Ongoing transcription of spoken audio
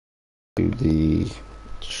The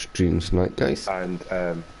stream tonight, guys. And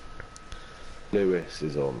Lewis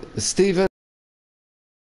is on. Stephen,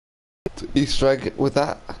 Easter egg with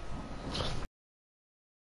that.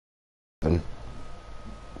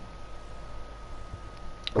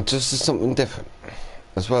 Just as something different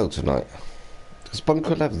as well tonight. It's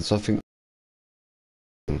Bunker 11, so I think.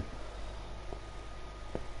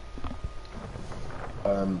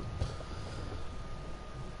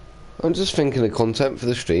 I'm just thinking of content for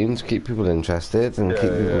the stream to keep people interested and keep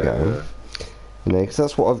people going. You know, because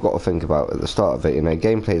that's what I've got to think about at the start of it. You know,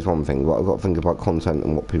 gameplay is one thing, but I've got to think about content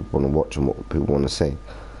and what people want to watch and what people want to see.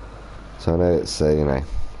 So I know it's, you know,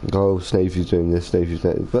 oh, Snavy's doing this, Snavy's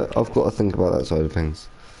doing that, but I've got to think about that side of things.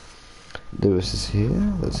 Lewis is here.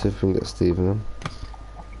 Let's see if we can get Stephen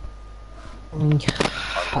on.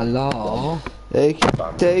 Hello. Hey,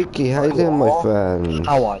 Dakey, how you doing, my friend?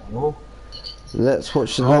 How are you? Let's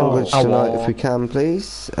watch the language tonight if we can,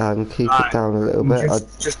 please, and keep it down a little bit.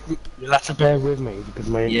 Just you'll have to bear with me because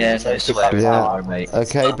my mate.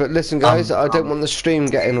 Okay, but listen, guys, I don't want the stream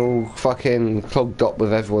getting all fucking clogged up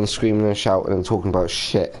with everyone screaming and shouting and talking about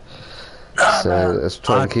shit. So let's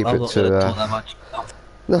try and keep it to.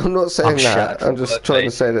 No, I'm not saying that. I'm just trying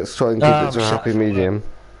to say let's try and keep it to a happy medium.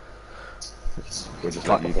 We're just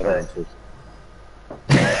letting you go.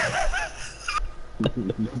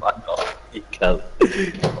 Fuck off, you cunt.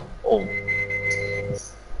 Oh.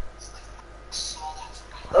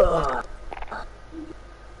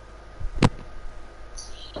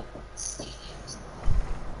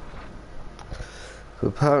 So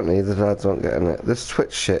apparently the lads aren't getting it. This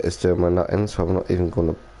Twitch shit is doing my nutting, so I'm not even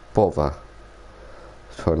going to bother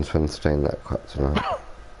trying to entertain that crap tonight.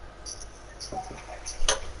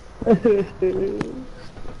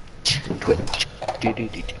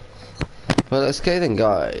 Well, let's go then,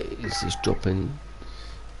 guys. It's dropping.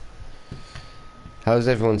 How's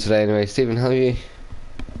everyone today, anyway? Stephen, how are you?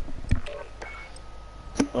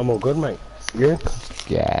 I'm all good, mate. You?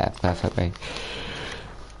 Yeah, perfect, mate.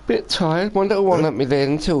 Bit tired. My little one let me lay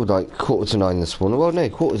in until like 9:15 this morning. Well, no,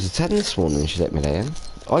 9:45 this morning she let me lay in.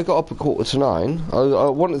 I got up at 9:45. I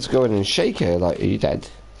wanted to go in and shake her, like, are you dead?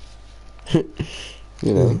 You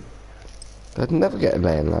know. I'd never get a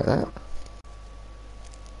lay in like that.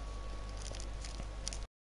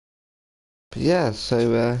 But yeah,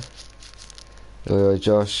 so,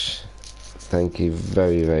 Josh, thank you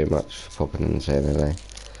very, very much for popping in and saying hello.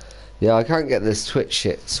 Yeah, I can't get this Twitch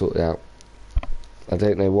shit sorted out. I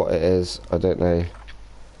don't know what it is. I don't know.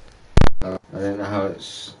 I don't know how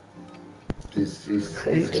it's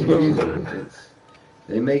confusing.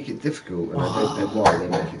 They make it difficult, and I don't know why they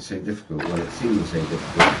make it so difficult when it seems so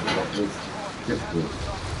difficult. It's difficult.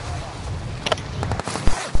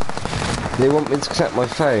 They want me to connect my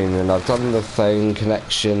phone, and I've done the phone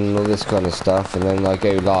connection, all this kind of stuff, and then I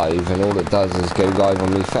go live, and all it does is go live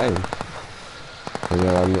on my phone. And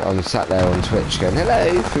then I'm sat there on Twitch going,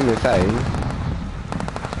 hello, through my phone.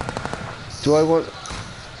 Do I want...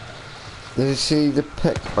 Did you see the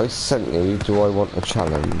pic I sent you? Do I want a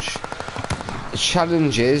challenge?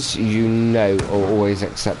 Challenges, you know, are always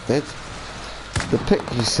accepted. The pic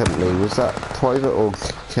you sent me, was that private or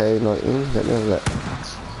K19? Let me have a look.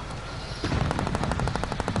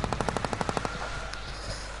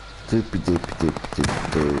 Doopy doopy doopy doopy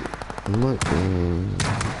doop. Might be...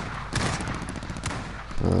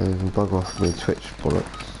 I can bug off my Twitch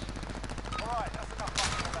bollocks.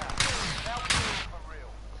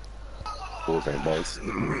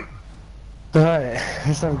 Alright,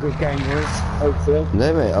 some good game, boys. Hopefully.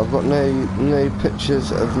 No, mate, I've got no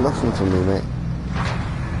pictures of nothing from you, mate.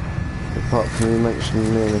 Apart from you mentioning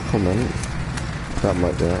me in a comment. That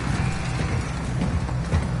might do it.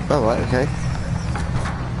 Oh, right, okay.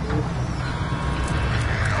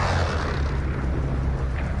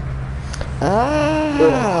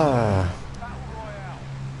 Ah!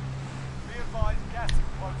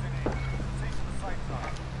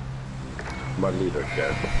 My leader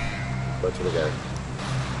again. Go to the game.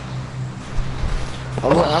 I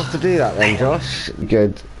might have to do that then, Josh.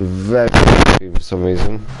 Good. Very good for some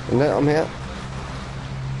reason. No, I'm here.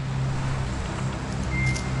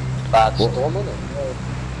 Bad storm, isn't it?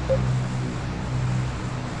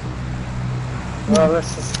 Well,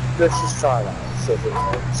 let's just try that. See if it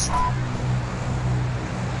works.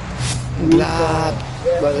 Lad,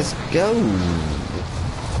 well, let's go.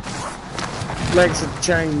 Makes a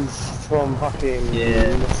change from fucking...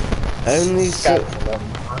 Only so...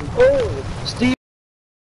 Oh, Steve!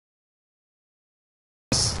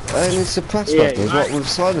 Only suppress buttons, what with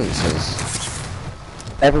silencers?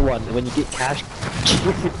 Everyone, when you get cash...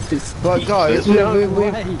 Right, guys,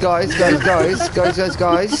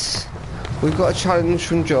 guys. We've got a challenge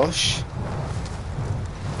from Josh.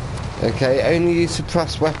 Okay, only use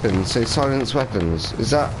suppressed weapons, so silence weapons. Is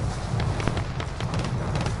that...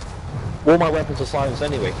 All my weapons are silenced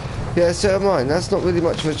anyway. Yeah, so are mine. That's not really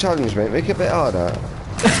much of a challenge, mate. Make it a bit harder.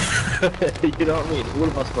 You know what I mean? All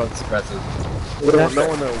of us run suppressors. No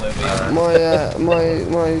one will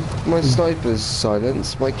live. My sniper's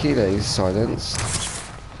silenced. My kilo's silenced.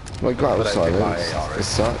 My grapple's silenced. As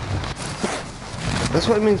such. That's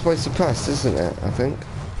what it means by suppressed, isn't it? I think.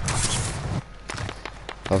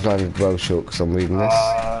 I've landed well short because I'm reading this.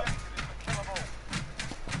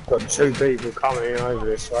 Got 2 people coming over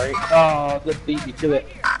this way. Oh, they beat me to it.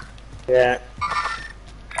 Yeah.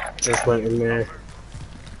 Just went in there.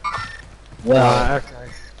 Well, Okay.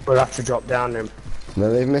 We'll have to drop down then. No,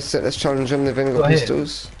 they've missed it. Let's challenge them. They've only got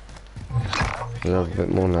pistols. They'll have a bit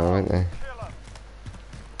more now, won't they?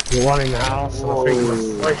 The one in the house. I think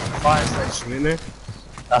the fire station in there.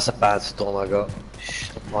 that's a bad storm I got.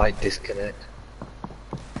 I might disconnect.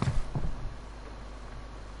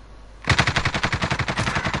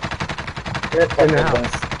 Yeah, in the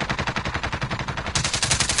house.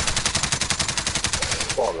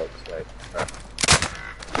 Bollocks, mate.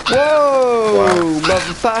 Whoa,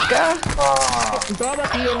 motherfucker!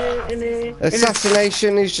 In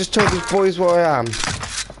Assassination. He's just told his boys where I am.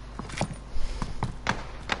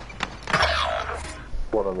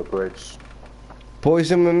 One on the bridge.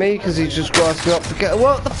 Poison with me because he just grasped me up to get.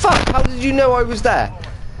 What the fuck? How did you know I was there?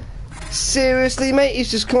 Seriously, mate?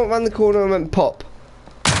 He's just come up around the corner and went pop.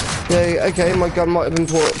 Yeah, okay, my gun might have been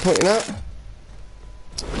pointing out.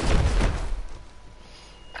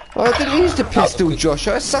 Oh, I didn't use the pistol, Josh.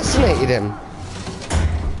 I assassinated him.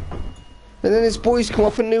 And then his boys come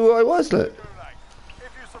up and knew who I was, look.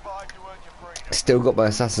 Still got my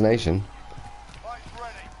assassination.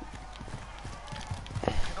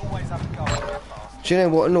 Do you know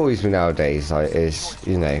what annoys me nowadays, like, is,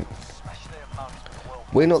 you know,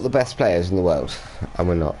 we're not the best players in the world, and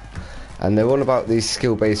we're not. And they're on about these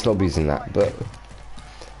skill-based lobbies and that, but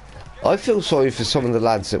I feel sorry for some of the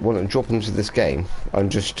lads that want to drop into this game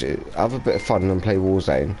and just have a bit of fun and play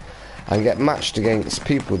Warzone and get matched against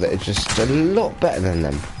people that are just a lot better than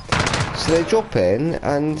them. So they drop in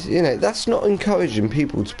and, you know, that's not encouraging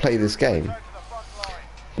people to play this game.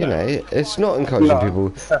 You know, it's not encouraging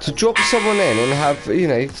people to drop someone in and have, you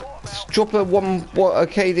know, drop a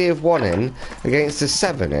KD of 1 in against a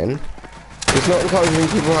 7 in. It's not encouraging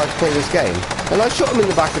people how to play this game. And I shot him in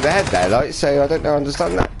the back of the head there, like, so I don't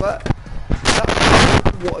understand that, but that's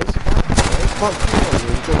what it's about.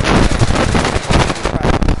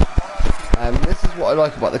 This is what I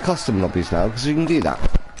like about the custom lobbies now, because you can do that.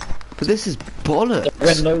 But this is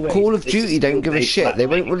bollocks. No Call of Duty don't give a shit. They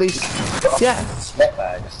won't release... Yeah.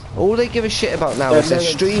 All they give a shit about now is their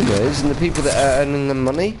streamers and the people that are earning them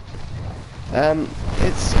money.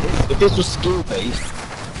 If this was skill-based,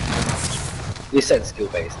 they said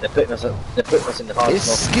skill-based. They're putting us in the hardest.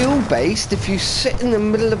 It's skill-based if you sit in the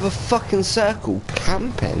middle of a fucking circle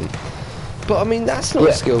camping. But I mean, that's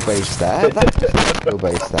not skill-based there. That's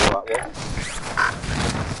skill-based there.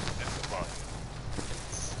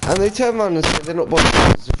 And they turn around and say they're not bothered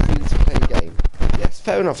because it's a free-to-play game. Yes,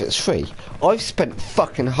 fair enough, it's free. I've spent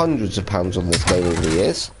fucking hundreds of pounds on this game over the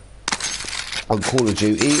years. On Call of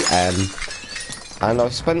Duty, and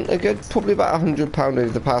I've spent a good, probably about £100 over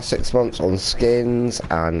the past 6 months on skins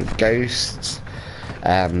and ghosts,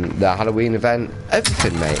 the Halloween event,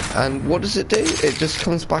 everything, mate. And what does it do? It just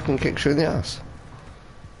comes back and kicks you in the ass.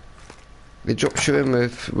 It drops you in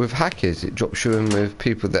with hackers. It drops you in with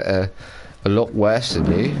people that are a lot worse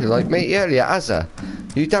than you. Like me earlier, Azza.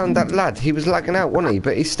 You downed that lad. He was lagging out, wasn't he?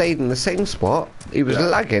 But he stayed in the same spot. He was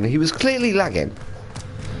lagging. He was clearly lagging.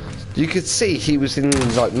 You could see he was in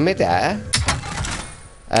like mid-air.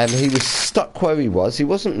 He was stuck where he was. He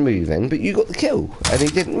wasn't moving, but you got the kill, and he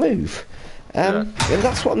didn't move. And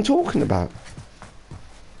that's what I'm talking about.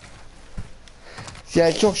 Yeah,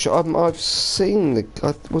 Josh, I've seen the...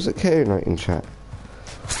 was it K-Night in chat?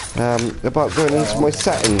 About going into my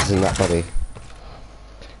settings and that, buddy.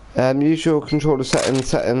 Use your controller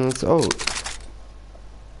settings. Oh.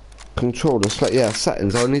 Controller, yeah,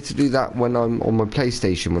 settings. I need to do that when I'm on my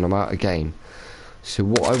PlayStation, when I'm out of game. So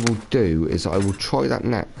what I will do is I will try that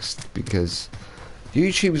next, because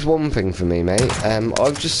YouTube's one thing for me, mate.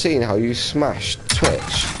 I've just seen how you smashed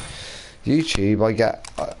Twitch. YouTube, I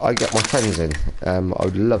get my friends in. I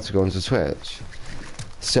would love to go onto Twitch.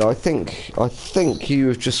 So I think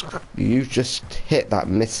you've just hit that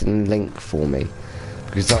missing link for me,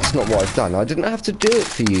 because that's not what I've done. I didn't have to do it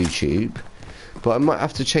for YouTube, but I might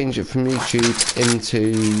have to change it from YouTube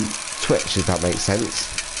into Twitch, if that makes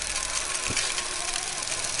sense.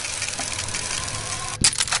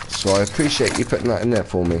 so I appreciate you putting that in there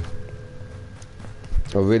for me.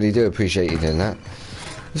 I really do appreciate you doing that.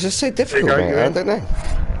 It's just so difficult, mate. I don't know.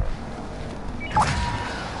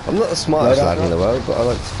 I'm not the smartest lad in the world, but I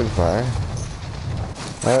like to think about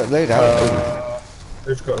it. Load out.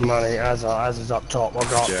 Who's got the money? Az is up top. I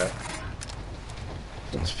got. Yeah.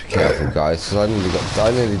 Let's be careful, guys, because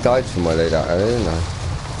I nearly died for my loadout earlier, didn't I?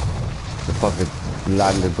 The fucker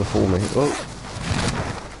landed before me. Oh.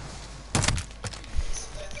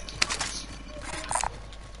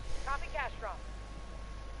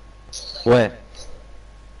 Where?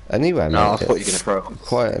 Anywhere, mate. No, I thought you were gonna throw it.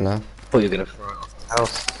 Quiet enough. I thought you were gonna throw it off the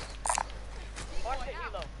house.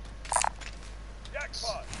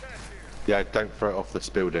 Yeah, don't throw it off this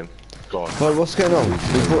building. God. Right, what's going on? We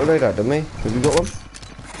brought a loadout, didn't we? Have you got one?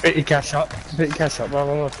 Bit your cash up. Bit your cash up. I'm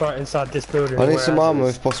gonna throw it inside this building. I need some armour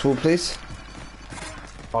if possible, please.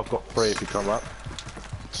 I've got 3 if you come up.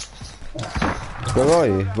 Where are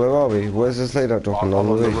you? Where are we? Where's this loadout dropping? I'm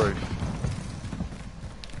on the the roof? roof.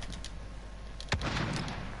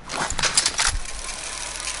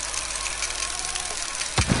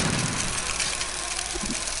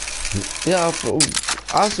 Yeah,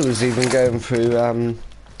 Asa was even going through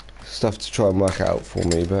stuff to try and work it out for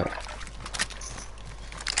me, but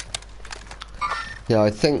yeah,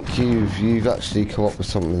 I think you've actually come up with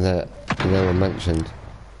something that no one mentioned.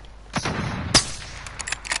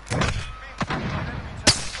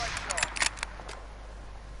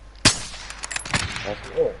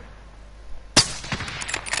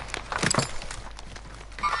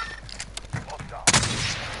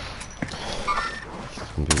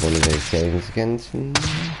 One of those games again.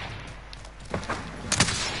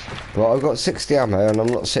 But I've got 60 ammo and I'm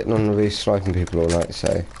not sitting on the roof sniping people all night,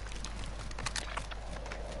 so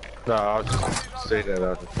No, I'll just stay there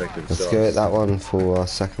now to take it. let's go at that one for our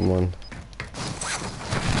second one.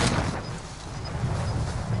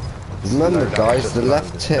 Remember, guys, the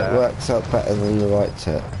left tit works out better than the right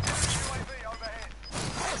tit.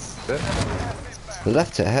 The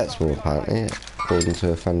left tit hurts more, apparently, according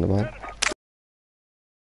to a friend of mine.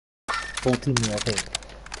 14, I think.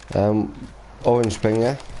 Orange ping,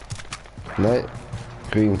 yeah? No,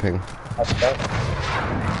 green ping.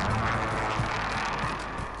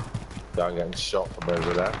 I'm getting shot from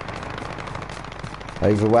over there.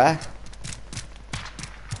 Over where?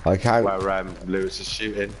 I can't. Where Lewis is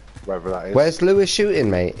shooting, wherever that is. Where's Lewis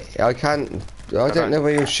shooting, mate? I can't. I don't know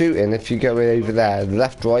where you're shooting. If you go over there,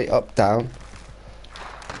 left, right, up, down.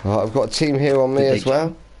 Oh, I've got a team here on me as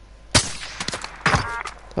well.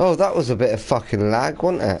 Oh, that was a bit of fucking lag,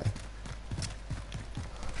 wasn't it?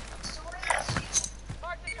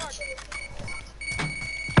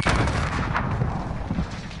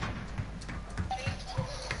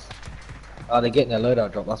 Oh, they're getting their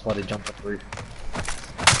loadout drop, that's why they jumped off the roof.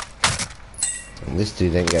 And this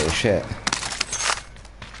dude ain't getting shit.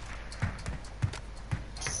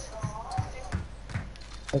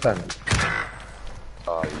 Okay.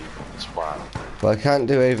 Oh, you twat. Well, I can't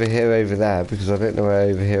do over here, over there, because I don't know where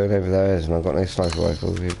over here and over there is, and I've got no sniper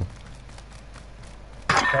rifles either.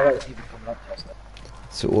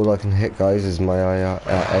 So all I can hit, guys, is my AR.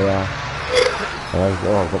 And I've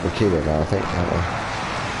got the killer now, I think, haven't I?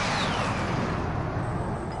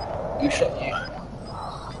 Who shot you?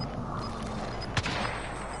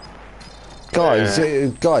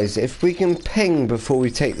 Guys, if we can ping before we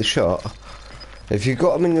take the shot, if you've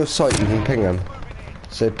got them in your sight, you can ping them.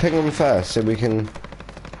 So ping them first, so we can.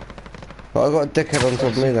 But I've got a dickhead on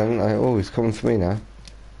top of me then, haven't I? Oh, he's coming for me now.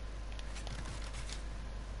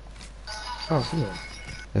 Oh, yeah.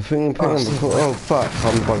 If we can ping them before. Oh fuck,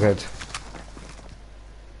 I'm buggered.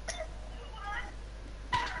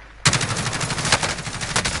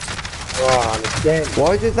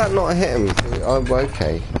 Why did that not hit him? Oh,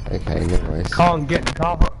 okay, no worries. Couldn't get the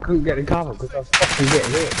cover because I was fucking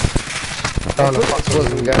getting hit. The foot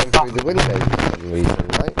wasn't going through the window for some reason,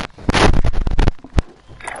 right?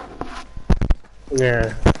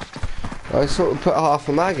 Yeah. I sort of put half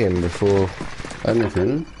a mag in before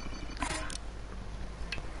anything.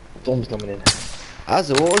 Storm's coming in.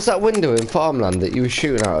 Azza, what was that window in farmland that you were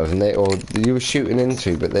shooting out of, and or you were shooting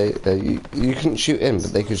into, but you couldn't shoot in,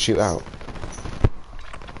 but they could shoot out?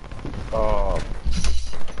 Oh.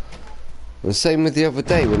 The same with the other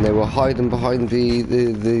day when they were hiding behind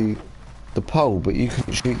the pole, but you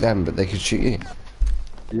couldn't shoot them, but they could shoot you.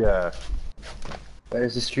 Yeah. Where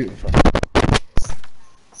is this shooting from?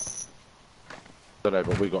 Don't know,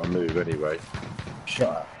 but we got to move anyway. Shut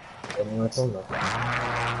up.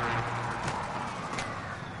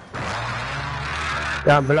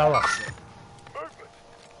 Down below us.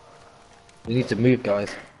 We need to move, guys.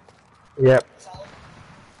 Yep.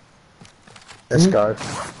 Let's go.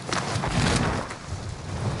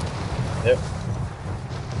 Yep.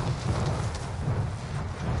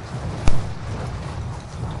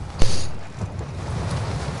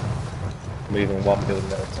 Moving one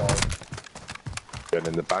building at a time. Going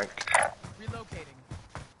in the bank. Relocating.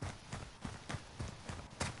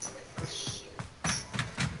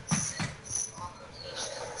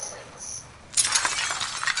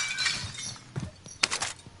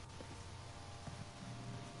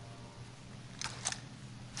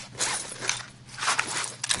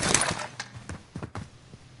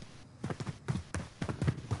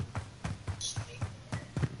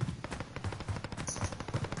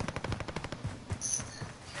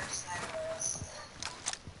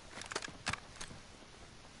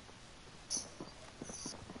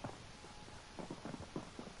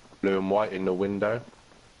 Blue and white in the window.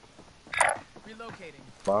 Relocating.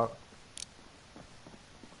 Mark.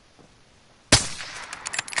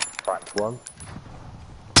 Cracked one.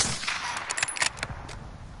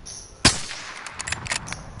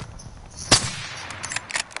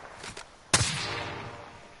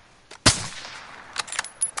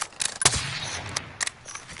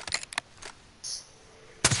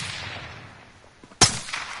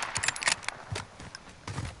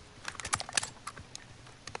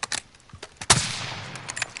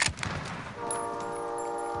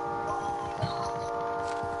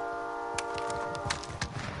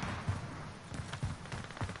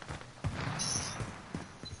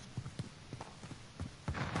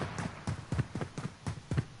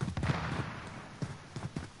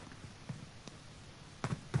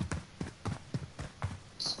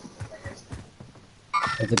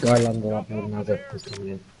 There's a guy landing up building as if he's coming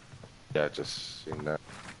in. Yeah, just seen that.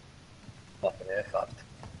 Fucking air fucked.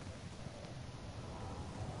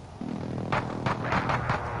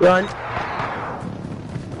 Run.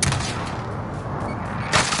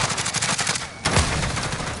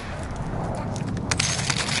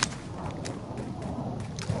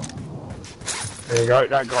 There you go,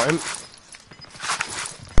 that got him.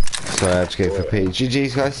 So I had to go for P.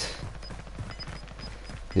 GG's, guys.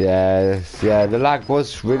 Yeah, the lag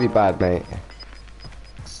was really bad, mate.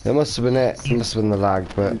 It must have been it. It must have been the lag,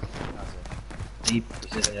 but... Deep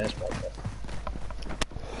precision airstrike.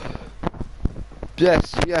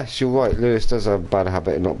 Yes, you're right. Lewis does have a bad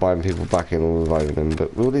habit of not buying people back in or reviving them,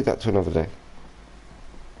 but we'll leave that to another day.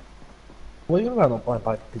 What are you about not buying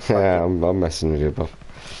back? Yeah, I'm messing with you, Bob.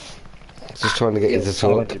 Just trying to get you to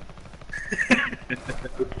talk.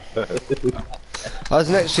 I was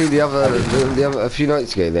next to you the other a few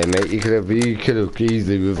nights ago there, mate. You could have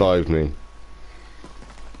easily revived me.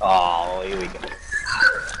 Oh, here we go.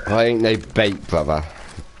 I ain't no bait, brother.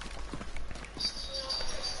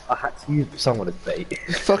 I had to use someone as bait.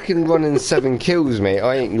 Fucking running 7 kills, mate.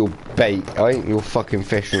 I ain't your bait. I ain't your fucking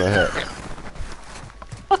fish on a hook.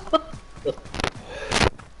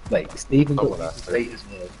 Mate, Stephen got bait as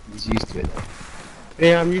well. He's used to it.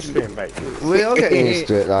 Yeah, I'm used to being bait. We are getting used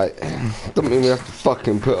to it, like. Don't mean we have to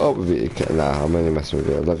fucking put up with it. Nah, I'm only messing with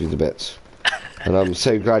you. I love you to bits. And I'm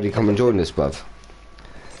so glad you come and join us, bruv.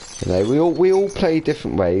 You know, we all play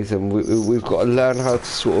different ways, and we've got to learn how to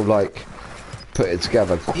sort of like put it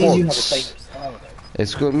together. Quads. You have the same style, though.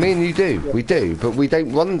 It's good. Me and you do. We do, but we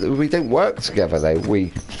don't work together though.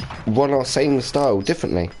 We run our same style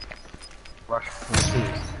differently.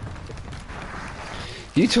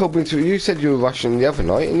 You told me to. You said you were rushing the other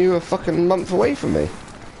night, and you were a fucking month away from me.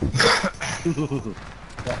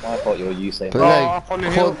 Not my fault. You're you saying. But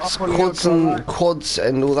no, quads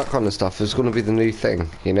and all that kind of stuff is going to be the new thing.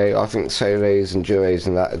 You know, I think solos and duos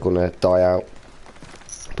and that are going to die out.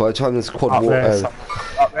 By the time this quad war,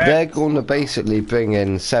 they're going to basically bring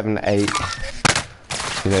in 7, 8, you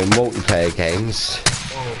know, multiplayer games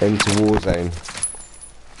into Warzone.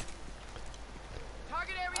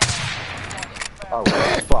 Oh,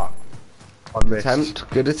 fuck. I missed.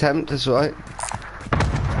 Good attempt, that's right.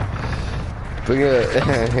 Bring it,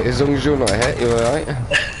 as long as you're not hit, you're alright.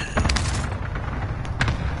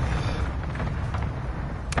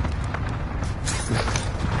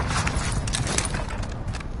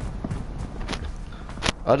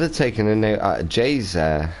 I'd have taken a note out of Jay's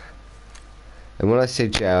and when I say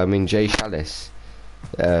Jay, I mean Jay Chalice,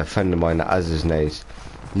 a friend of mine that has his nose.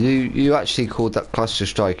 You actually called that cluster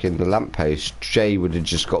strike in the lamppost. Jay would have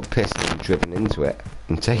just got pissed and driven into it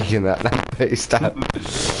and taken that lamppost out.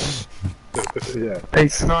 Yeah.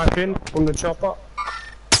 He's sniping on the chopper.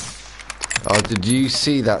 Oh, did you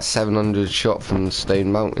see that 700 shot from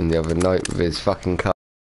Stone Mountain the other night with his fucking car?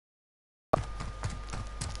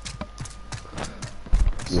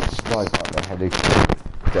 The strike up the head is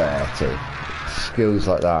dirty. Skills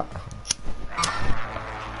like that.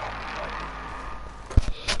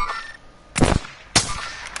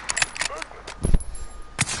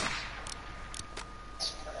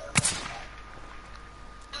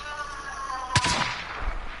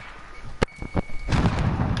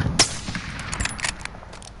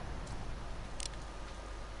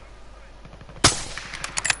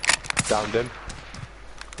 Downed him.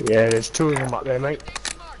 Yeah, there's 2 of them up there, mate.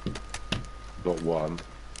 Got one.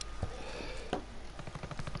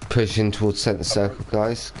 Pushing towards centre circle,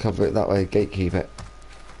 guys. Cover it that way. Gatekeep it.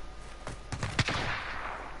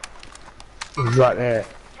 He's right there.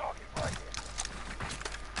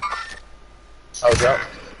 How's up?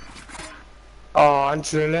 Oh, and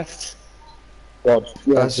to the left. God.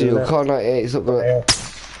 That's your car 98. It's not gonna. Yeah.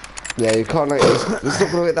 Yeah, your car 98. It's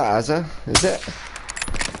not gonna hit that, has it? Is it?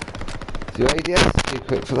 Your ADS too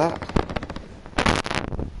quick for that.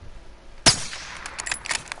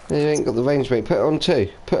 You ain't got the range, mate. Put it on 2.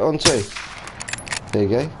 Put it on 2. There you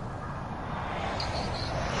go.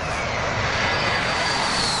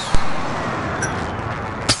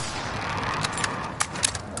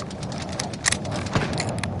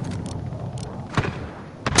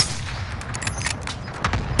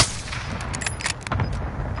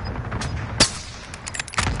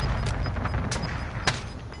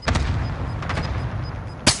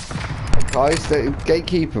 Guys, the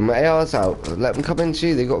gatekeeper, my AR's out. Let them come into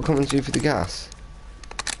you. They got to come into you for the gas.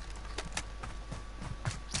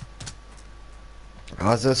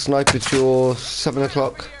 As a sniper, it's your 7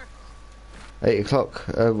 o'clock, 8 o'clock.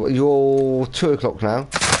 You're 2 o'clock now.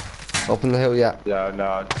 Up on the hill, yeah. Yeah,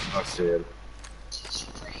 no, I see him.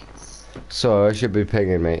 So I should be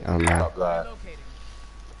pinging, mate. I'm Up there.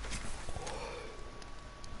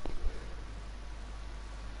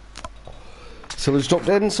 Someone's dropped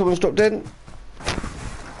in. Someone's dropped in.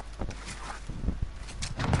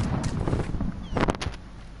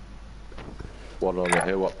 One on the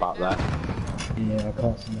hill up back there. Yeah, I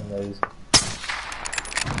can't see none of those.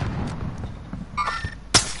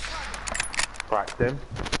 Cracked him.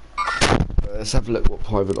 Let's have a look what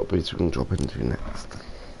private operators we can drop into next.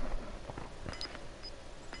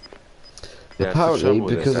 Yeah, Apparently,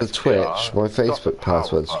 because of Twitch, my Facebook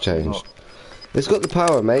password's changed. It's got the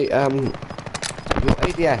power, mate. Your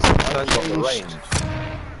ADS.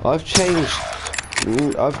 I've changed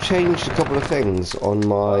a couple of things on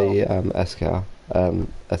my SKR,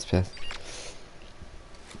 SPS.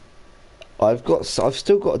 I've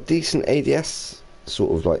still got a decent ADS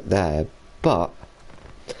sort of like there, but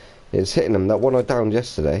it's hitting them. That one I downed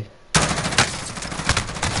yesterday.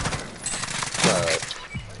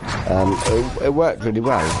 It worked really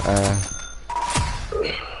well.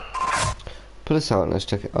 Pull us out and let's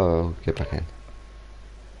check it. Oh, get back in.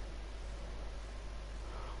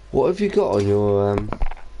 What have you got on your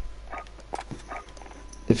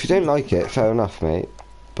if you don't like it, fair enough, mate.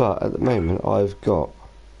 But at the moment I've got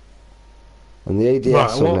and the ADS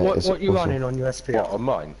Right, on it is what you awesome. running on your SP? What, on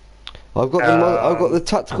mine? I've got the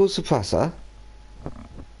tactical suppressor,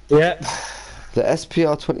 Yeah. the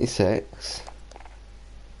SPR 26,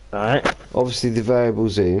 Alright. obviously the variable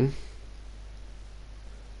zoom.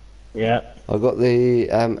 Yeah. I've got the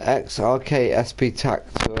XRK SP TAC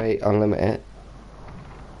 28 unlimited.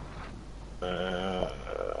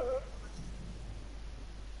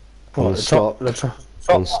 On stock. The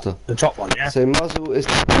top one, yeah. So muzzle is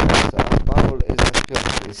barrel is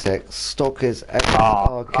SPR 26, stock is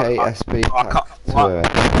XRK SP TAC 28.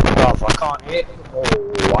 I can't hear.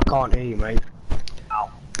 Oh, I can't hear you, mate. Ow.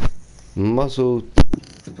 Muzzle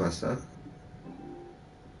suppressor.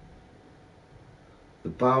 The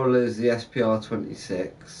barrel is the SPR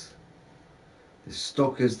 26. The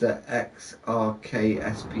stock is the XRK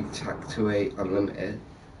SP TAC 28 unlimited.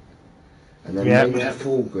 And then major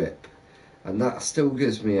full grip. And that still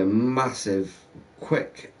gives me a massive,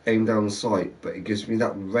 quick aim down sight, but it gives me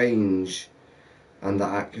that range and that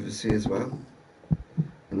accuracy as well.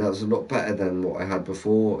 And that was a lot better than what I had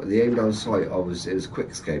before. The aim down sight, it was quick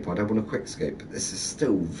escape. I don't want a quick escape, but this is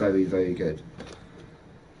still very, very good.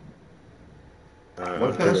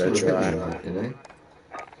 My personal opinion on that, you know.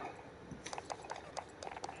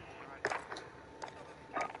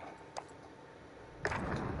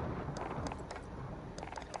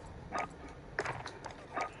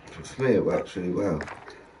 For me, it works really well.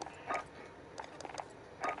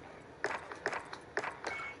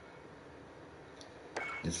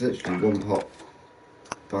 It's literally one pop,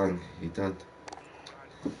 bang, you're done.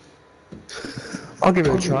 I'll give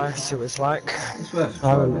it a try, see what it's like. It's worth a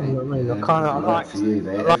try, mate. I like for you,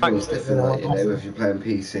 mate. Everyone's different, like, you know, if you're playing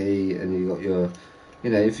PC and you got your,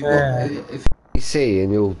 you know, if you got if PC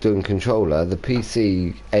and you're doing controller, the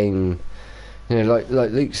PC aim, you know, like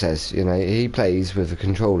Luke says, you know, he plays with a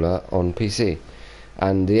controller on PC,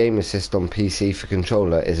 and the aim assist on PC for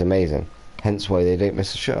controller is amazing. Hence why they don't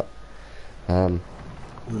miss a shot.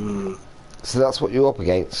 So that's what you're up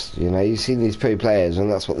against, you know. You've seen these pro players, and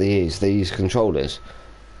that's what they use. They use controllers,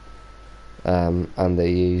 and they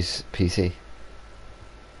use PC.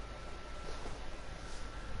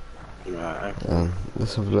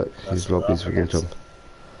 Let's have a look. These lobbies we can jump.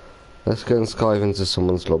 Let's go and skive into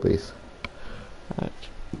someone's lobbies. Right.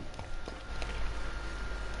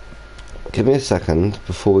 Give me a second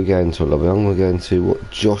before we go into a lobby. I'm going to go into what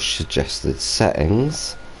Josh suggested.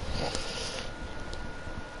 Settings.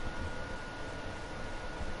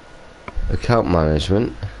 Account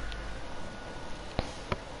management.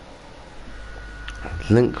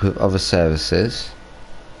 Link with other services.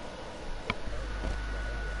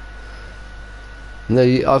 No,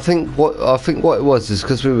 I think what it was is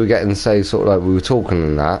because we were getting sort of like we were talking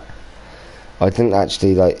and that. I didn't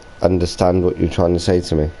actually like understand what you were trying to say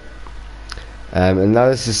to me. And now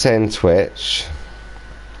this is saying Twitch.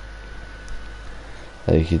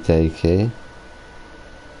 Okie dokie.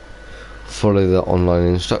 Follow the online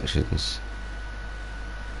instructions.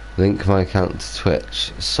 Link my account to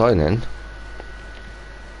Twitch. Sign in.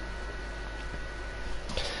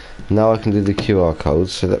 Now I can do the QR code,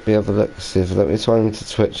 so let me have a look, let me sign into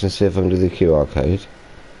Twitch and see if I can do the QR code.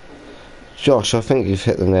 Josh, I think you've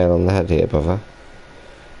hit the nail on the head here, brother.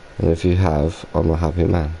 And if you have, I'm a happy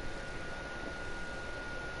man.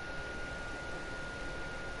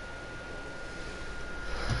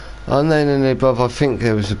 Oh no, brother, I think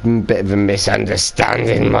there was a bit of a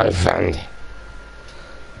misunderstanding, my friend.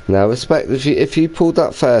 Now, respect, if you pulled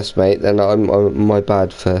that first, mate, then I'm my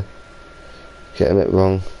bad for getting it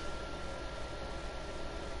wrong.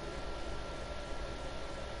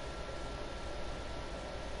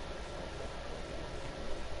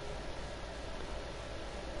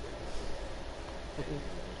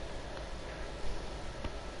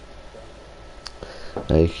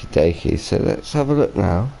 Okie dokie, so let's have a look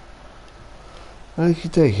now. Okie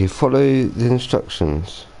dokie, follow the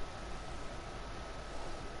instructions.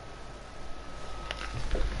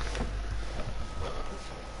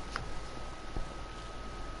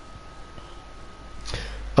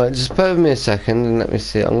 Right, just bear with me a second and let me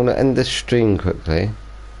see. I'm going to end this stream quickly.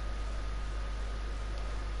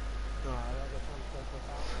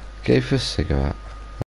 Go for a cigarette.